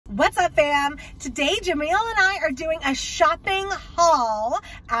What's up, fam? Today, Jamil and I are doing a shopping haul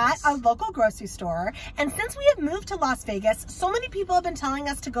at a local grocery store. And since we have moved to Las Vegas, so many people have been telling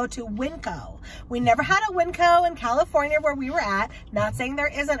us to go to Winco. We never had a Winco in California where we were at. Not saying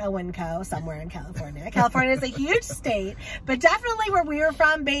there isn't a Winco somewhere in California. California is a huge state, but definitely where we were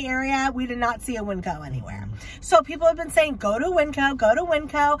from, Bay Area, we did not see a Winco anywhere. So people have been saying, go to Winco, go to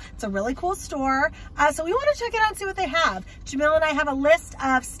Winco. It's a really cool store. So we want to check it out and see what they have. Jamil and I have a list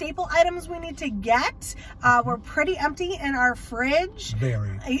of staple items we need to get. We're pretty empty in our fridge.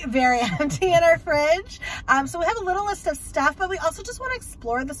 Very empty in our fridge. So we have a little list of stuff, but we also just want to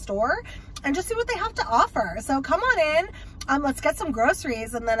explore the store and just see what they have to offer. So come on in. Let's get some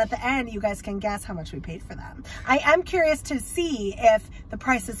groceries, and then at the end, you guys can guess how much we paid for them. I am curious to see if the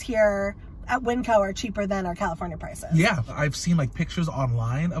prices here at Winco are cheaper than our California prices. Yeah, I've seen like pictures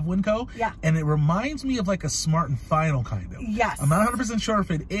online of Winco. Yeah. And it reminds me of like a Smart and Final kind of. Yes. I'm not 100% sure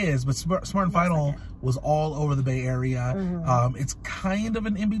if it is, but Smart and Final was all over the Bay Area. It's kind of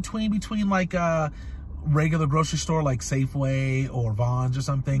an in-between between like a regular grocery store like Safeway or Vons or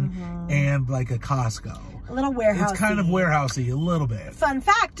something and like a Costco. A little warehousey. It's kind of warehousey, a little bit. Fun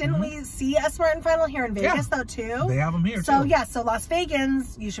fact, didn't we see a Smart and Final here in Vegas though too? They have them here so, too. Yeah, so Las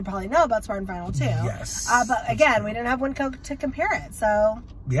Vegans, you should probably know about Smart and Final too. Yes. But again, we didn't have Winco to compare it, so.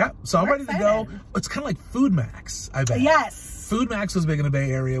 Yeah, so I'm ready to go. It's kind of like Food Max, I bet. Yes. Food Max was big in the Bay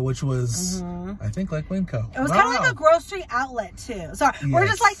Area, which was, I think, like Winco. It was kind of like a grocery outlet too. Sorry, we're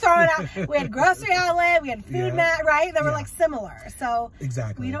just like throwing out. We had grocery outlet, we had Food Max, right? They were like similar. So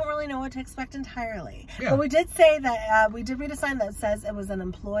exactly, we don't really know what to expect entirely. But we did say that we did read a sign that says it was an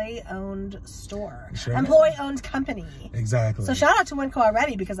employee-owned store, employee-owned company. Exactly. So shout out to Winco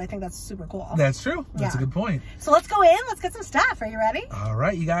already because I think that's super cool. That's true. That's a good point. So let's go in. Let's get some stuff. Are you ready? All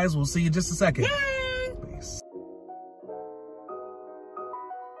right, you guys. We'll see you in just a second. Yay! Peace.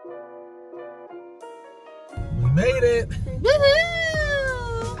 We made it.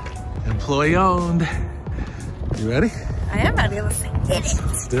 Woohoo! Employee owned. You ready? I am ready. Let's hit it.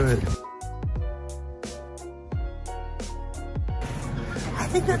 Let's do it. I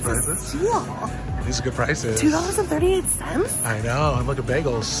think that's a steal. These are good prices. $2.38? I know. And look at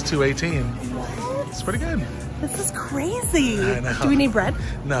bagels, $2.18. What? It's pretty good. This is crazy. I know. Do we need bread?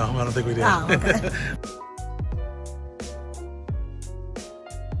 No, I don't think we do. Oh, okay.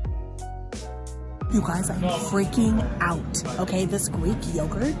 You guys, I'm freaking out. Okay, this Greek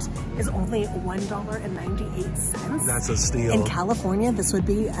yogurt is only $1.98. That's a steal. In California, this would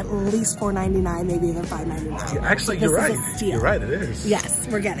be at least $4.99, maybe even $5.99. Actually, you're right. This is a steal. You're right, it is. Yes,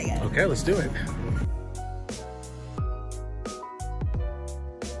 we're getting it. Okay, let's do it.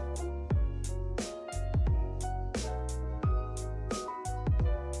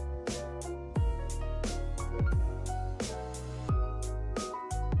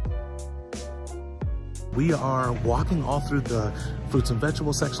 We are walking all through the fruits and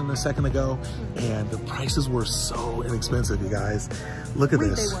vegetables section a second ago, and the prices were so inexpensive, you guys. Look at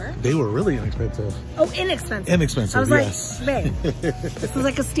this. They were? They were really inexpensive. Oh, inexpensive. Inexpensive, I was yes. like, babe, this was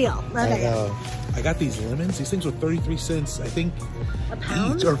like a steal. Okay. I know. I got these lemons. These things were 33 cents, I think, a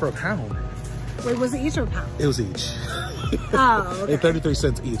pound? Each, or for a pound. Wait, was it each or a pound? It was each. Oh, okay. 33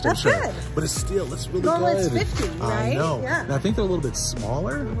 cents each, That's I'm sure. good. But it's still, it's really Normally good. It's 50, right? I know. Yeah. Now, I think they're a little bit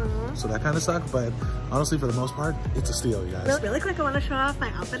smaller, so that kind of sucks. But honestly, for the most part, it's a steal, you guys. Really quick, I want to show off my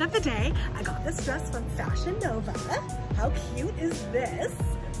outfit of the day. I got this dress from Fashion Nova. How cute is this?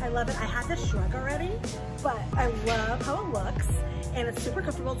 I love it. I had this shrug already, but I love how it looks. And it's super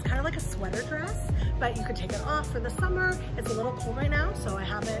comfortable. It's kind of like a sweater dress, but you could take it off for the summer. It's a little cold right now, so I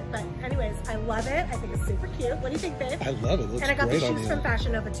have it. But anyways, I love it. I think it's super cute. What do you think, babe? I love it. It looks and I got the great shoes from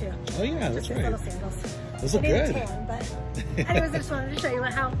Fashion Nova too. Oh yeah, that's right. Little sandals. Those look good. Tan, but anyways, I just wanted to show you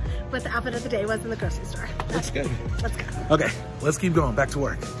what the outfit of the day was in the grocery store. Looks good. Let's go. Okay, let's keep going. Back to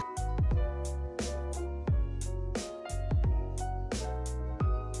work.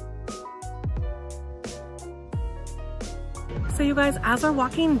 So you guys, as we're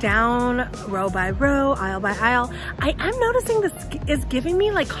walking down row by row, aisle by aisle, I am noticing this is giving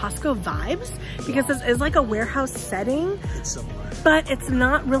me like Costco vibes because this is like a warehouse setting, but it's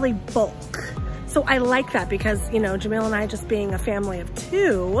not really bulk. So I like that because, you know, Jamil and I just being a family of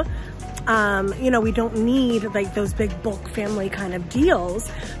two, you know, we don't need like those big bulk family kind of deals,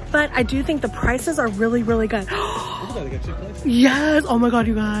 but I do think the prices are really, really good. Yes, oh my God,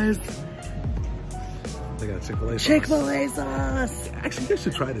 you guys. They got Chick-fil-A sauce. Chick-fil-A sauce. Actually, you guys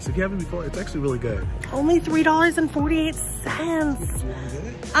should try this. If you haven't before, it's actually really good. Only $3.48. You want to get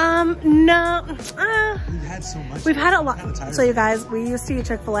it? No. We've had so much. We've had a lot. So you guys, we used to eat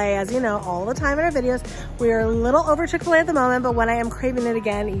Chick-fil-A, as you know, all the time in our videos. We are a little over Chick-fil-A at the moment, but when I am craving it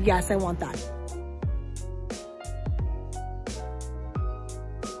again, yes, I want that.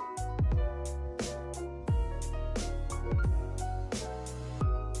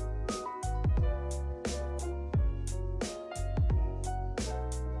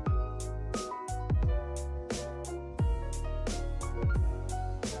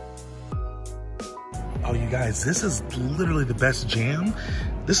 Oh, you guys, this is literally the best jam.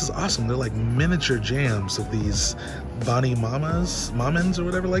 This is awesome. They're like miniature jams of these Bonnie Mamas or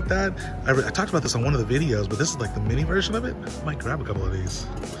whatever like that. I talked about this on one of the videos, but this is like the mini version of it. I might grab a couple of these.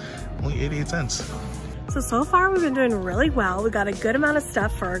 Only 88 cents. So far we've been doing really well. We got a good amount of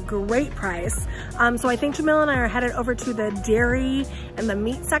stuff for a great price. So I think Jamil and I are headed over to the dairy and the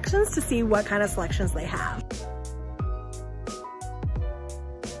meat sections to see what kind of selections they have.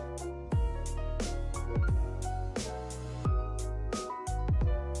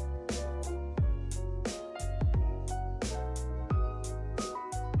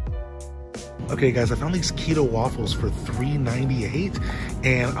 Okay guys, I found these keto waffles for $3.98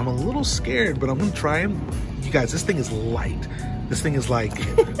 and I'm a little scared, but I'm gonna try them. You guys, this thing is light. This thing is like,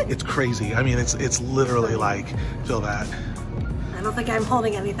 it's crazy. I mean, it's literally like, feel that. I don't think I'm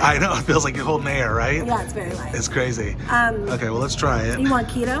holding anything. I know, it feels like you're holding air, right? Yeah, it's very light. It's crazy. Okay, well, let's try it. You want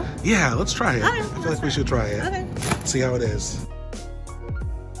keto? Yeah, let's try it. Okay, I feel like we should try it. Okay. See how it is.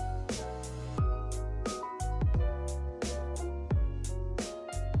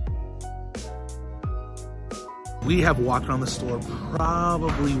 We have walked around the store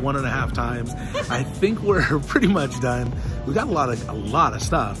probably 1.5 times. I think we're pretty much done. We got a lot of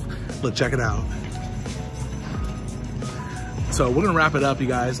stuff. Look, check it out. So we're gonna wrap it up, you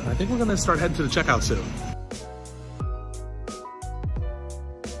guys. I think we're gonna start heading to the checkout soon.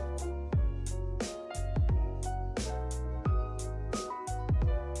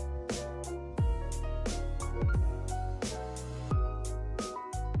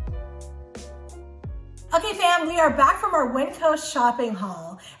 Okay fam, we are back from our Winco shopping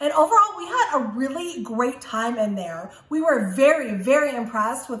haul, and overall we had a really great time in there. We were very, very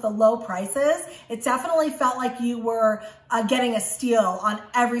impressed with the low prices. It definitely felt like you were getting a steal on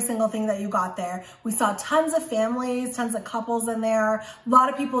every single thing that you got there. We saw tons of families, tons of couples in there, a lot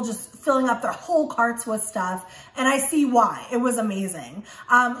of people just filling up their whole carts with stuff, and I see why. It was amazing.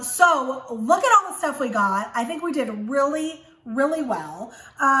 So look at all the stuff we got. I think we did really, really well.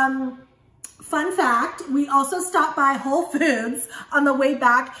 Fun fact, we also stopped by Whole Foods on the way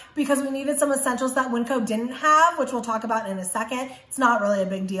back because we needed some essentials that Winco didn't have, which we'll talk about in a second. It's not really a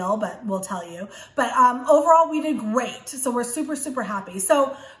big deal, but we'll tell you. But overall, we did great. So we're super, super happy.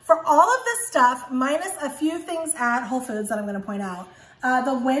 So for all of this stuff, minus a few things at Whole Foods that I'm going to point out,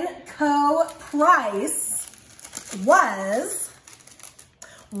 the Winco price was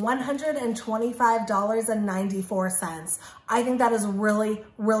 $125.94. I think that is really,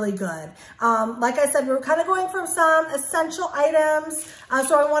 really good. Like I said, we were kind of going from some essential items.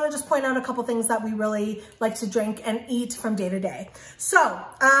 So I want to just point out a couple things that we really like to drink and eat from day to day. So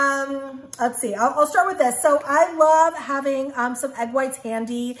let's see, I'll start with this. So I love having some egg whites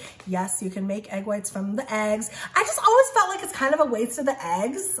handy. Yes, you can make egg whites from the eggs. I just always felt like it's kind of a waste of the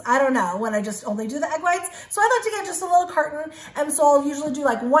eggs. I don't know, when I just only do the egg whites. So I like to get just a little carton. And so I'll usually do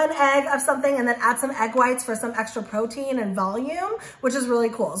like 1 egg of something and then add some egg whites for some extra protein and volume, which is really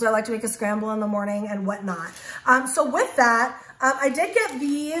cool. So I like to make a scramble in the morning and whatnot. So with that, I did get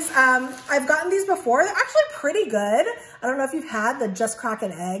these. I've gotten these before. They're actually pretty good. I don't know if you've had the Just Crack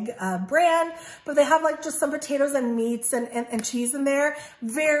an Egg brand, but they have like just some potatoes and meats and cheese in there.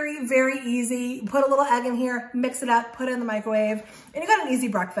 Very, very easy. Put a little egg in here, mix it up, put it in the microwave, and you got an easy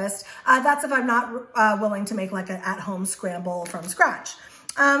breakfast. That's if I'm not willing to make like an at-home scramble from scratch.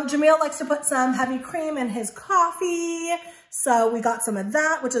 Jamil likes to put some heavy cream in his coffee. So we got some of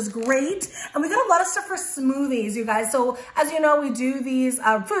that, which is great. And we got a lot of stuff for smoothies, you guys. So as you know, we do these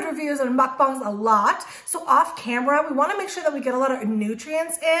food reviews and mukbangs a lot. So off camera, we want to make sure that we get a lot of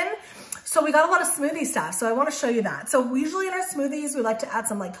nutrients in. So we got a lot of smoothie stuff. So I want to show you that. So usually in our smoothies, we like to add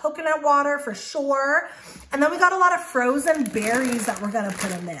some like coconut water for sure. And then we got a lot of frozen berries that we're going to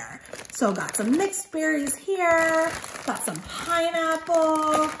put in there. So got some mixed berries here, got some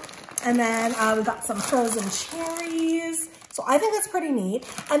pineapple, and then we got some frozen cherries. So I think that's pretty neat.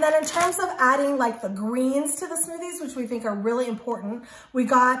 And then in terms of adding like the greens to the smoothies, which we think are really important, we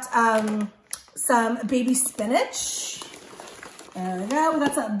got some baby spinach. There we go. We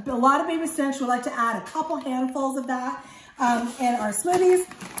got a lot of baby spinach. We like to add a couple handfuls of that in our smoothies.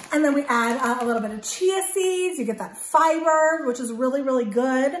 And then we add a little bit of chia seeds. You get that fiber, which is really, really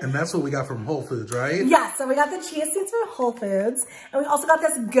good. And that's what we got from Whole Foods, right? Yeah, so we got the chia seeds from Whole Foods. And we also got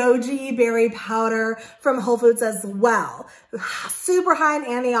this goji berry powder from Whole Foods as well. Super high in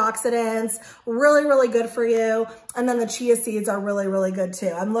antioxidants, really, really good for you. And then the chia seeds are really, really good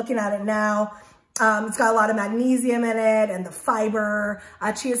too. I'm looking at it now. It's got a lot of magnesium in it and the fiber.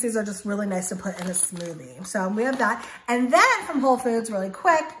 Chia seeds are just really nice to put in a smoothie. So we have that. And then from Whole Foods, really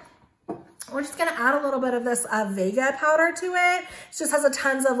quick, we're just gonna add a little bit of this Vega powder to it. It just has a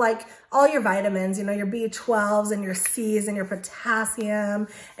tons of like all your vitamins, you know, your B12s and your C's and your potassium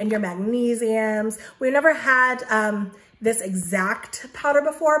and your magnesiums. We never had this exact powder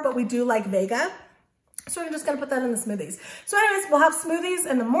before, but we do like Vega. So we're just gonna put that in the smoothies. So anyways, we'll have smoothies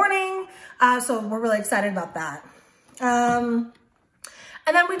in the morning. So we're really excited about that. And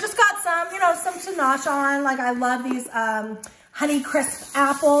then we just got some, you know, some Panache on. Like I love these Honey Crisp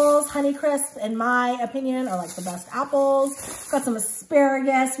apples. Honey Crisp, in my opinion, are like the best apples. Got some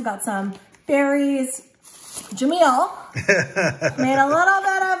asparagus. We got some berries. Jamil made a little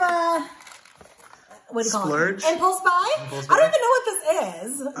bit of a, what do you call Splurge? it? Impulse buy? Impulse buy? I don't even know what this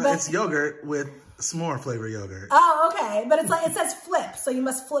is. But It's yogurt with s'more flavor yogurt. Oh, okay. But it's like, it says flip, so you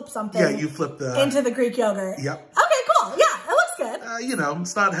must flip something. Yeah, you flip into the Greek yogurt. Yep. Okay, cool. Yeah, it looks good. You know,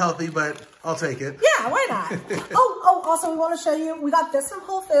 it's not healthy, but I'll take it. Yeah, why not? Also, we want to show you, we got this from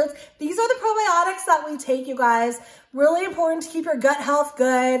Whole Foods. These are the probiotics that we take, you guys. Really important to keep your gut health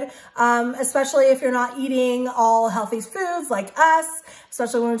good, especially if you're not eating all healthy foods like us,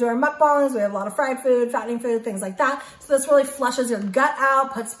 especially when we do our mukbangs. We have a lot of fried food, fattening food, things like that. So this really flushes your gut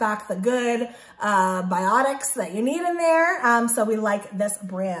out, puts back the good biotics that you need in there. So we like this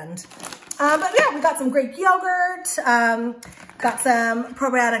brand. But yeah, we got some Greek yogurt, got some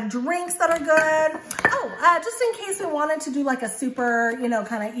probiotic drinks that are good. Oh, just in case we wanted to do like a super, you know,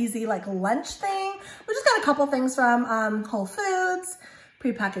 kind of easy like lunch thing, we just got a couple things from Whole Foods,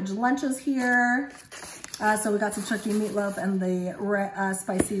 prepackaged lunches here. So we got some turkey meatloaf and the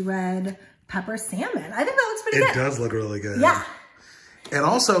spicy red pepper salmon. I think that looks pretty good. It does look really good. Yeah. And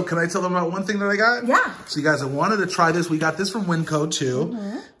also, can I tell them about one thing that I got? Yeah. So you guys that wanted to try this, we got this from Winco too.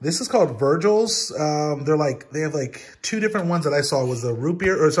 Mm-hmm. This is called Virgil's. They have like two different ones that I saw. Was the root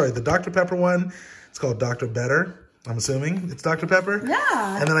beer, or sorry, the Dr. Pepper one. It's called Dr. Better. I'm assuming it's Dr. Pepper.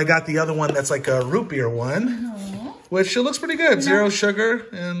 Yeah. And then I got the other one that's like a root beer one, which it looks pretty good. Zero sugar,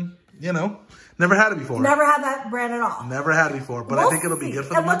 and you know, never had it before. Never had that brand at all. Never had it before, but I think it'll be good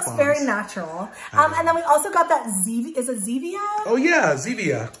for the mukbangs. It looks very natural. And then we also got that Zevia. Is it Zevia? Oh yeah,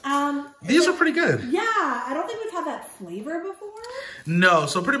 Zevia. These are pretty good. Yeah, I don't think we've had that flavor before. No,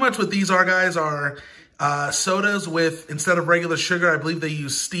 so pretty much what these are, guys, are sodas with, instead of regular sugar, I believe they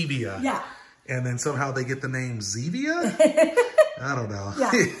use stevia. Yeah. And then somehow they get the name Zevia? I don't know.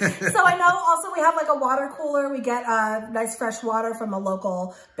 Yeah. So I know also we have like a water cooler. We get nice fresh water from a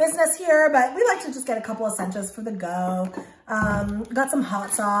local business here, but we like to just get a couple essentials for the go. Got some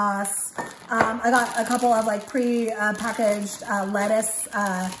hot sauce. I got a couple of like pre-packaged lettuce,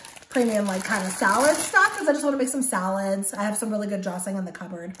 premium like kind of salad stuff because I just want to make some salads. I have some really good dressing in the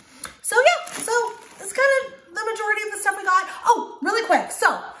cupboard. So yeah, so it's kind of the majority of the stuff we got. Oh, really quick.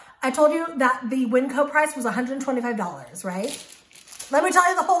 So I told you that the Winco price was $125, right? Let me tell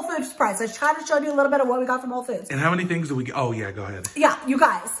you the Whole Foods price. I tried to show you a little bit of what we got from Whole Foods. And how many things do we get? Oh, yeah, go ahead. Yeah, you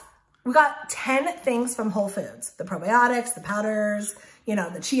guys, we got 10 things from Whole Foods. The probiotics, the powders, you know,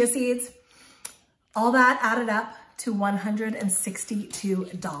 the chia seeds. All that added up to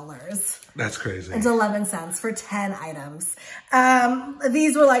 $162. That's crazy. And 11 cents for 10 items.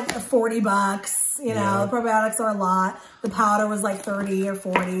 These were like 40 bucks, you know, the probiotics are a lot. The powder was like 30 or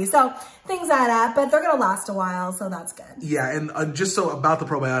 40. So things add up, but they're going to last a while. So that's good. Yeah. And just so about the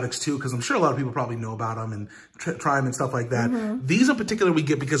probiotics too, because I'm sure a lot of people probably know about them and try them and stuff like that. These in particular we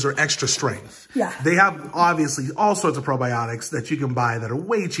get because they're extra strength. Yeah. They have obviously all sorts of probiotics that you can buy that are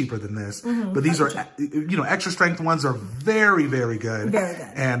way cheaper than this. But these are, you know, extra strength ones are very, very good. Very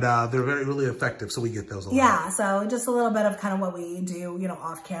good. And they're very, really effective. So we get those a lot. Yeah. So just a little bit of kind of what we do, you know,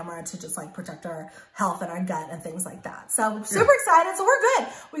 off camera to just like protect our health and our gut and things like that. So super excited. So we're good.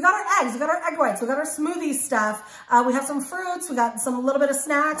 We got our eggs, we got our egg whites, we got our smoothie stuff. We have some fruits. We got some little bit of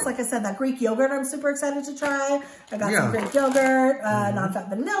snacks. Like I said, that Greek yogurt I'm super excited to try. I got some Greek yogurt, non-fat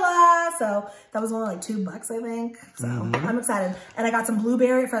vanilla. So that was only like $2, I think. So I'm excited. And I got some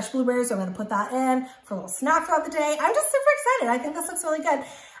fresh blueberries. So I'm going to put that in for a little snack throughout the day. I'm just super excited. I think this looks really good.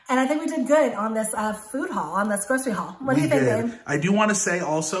 And I think we did good on this food haul, on this grocery haul. What do you think, babe? I do want to say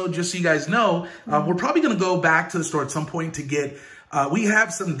also, just so you guys know, we're probably going to go back to the store at some point to get, we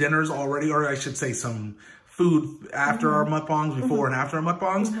have some dinners already, or I should say some food after our mukbangs, before and after our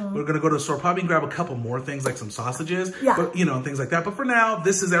mukbangs. We're going to go to the store, probably grab a couple more things like some sausages, but you know, things like that. But for now,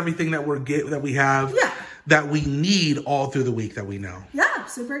 this is everything that we have that we need all through the week that we know. Yeah,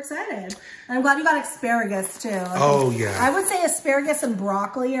 super excited. And I'm glad you got asparagus too. I would say asparagus and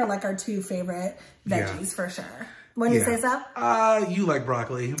broccoli are like our two favorite veggies for sure. When you say so? You like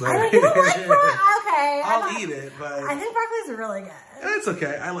broccoli. But I know you don't like broccoli. Okay. I'll eat it, but I think broccoli's really good. It's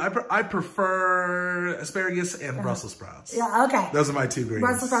okay. I prefer asparagus and Brussels sprouts. Yeah, okay. Those are my two greens.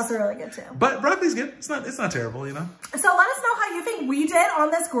 Brussels sprouts are really good too. But broccoli's good. It's not terrible, you know? So let us know how you think we did on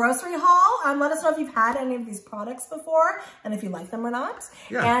this grocery haul. Let us know if you've had any of these products before and if you like them or not.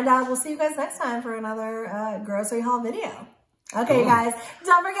 Yeah. And we'll see you guys next time for another grocery haul video. Okay, you guys,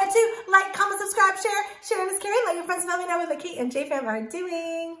 don't forget to like, comment, subscribe, share, and this Carrie. Let your friends and family know what the K&J Fam are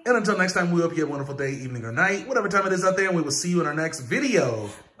doing. And until next time, we hope you have a wonderful day, evening, or night, whatever time it is out there, and we will see you in our next video.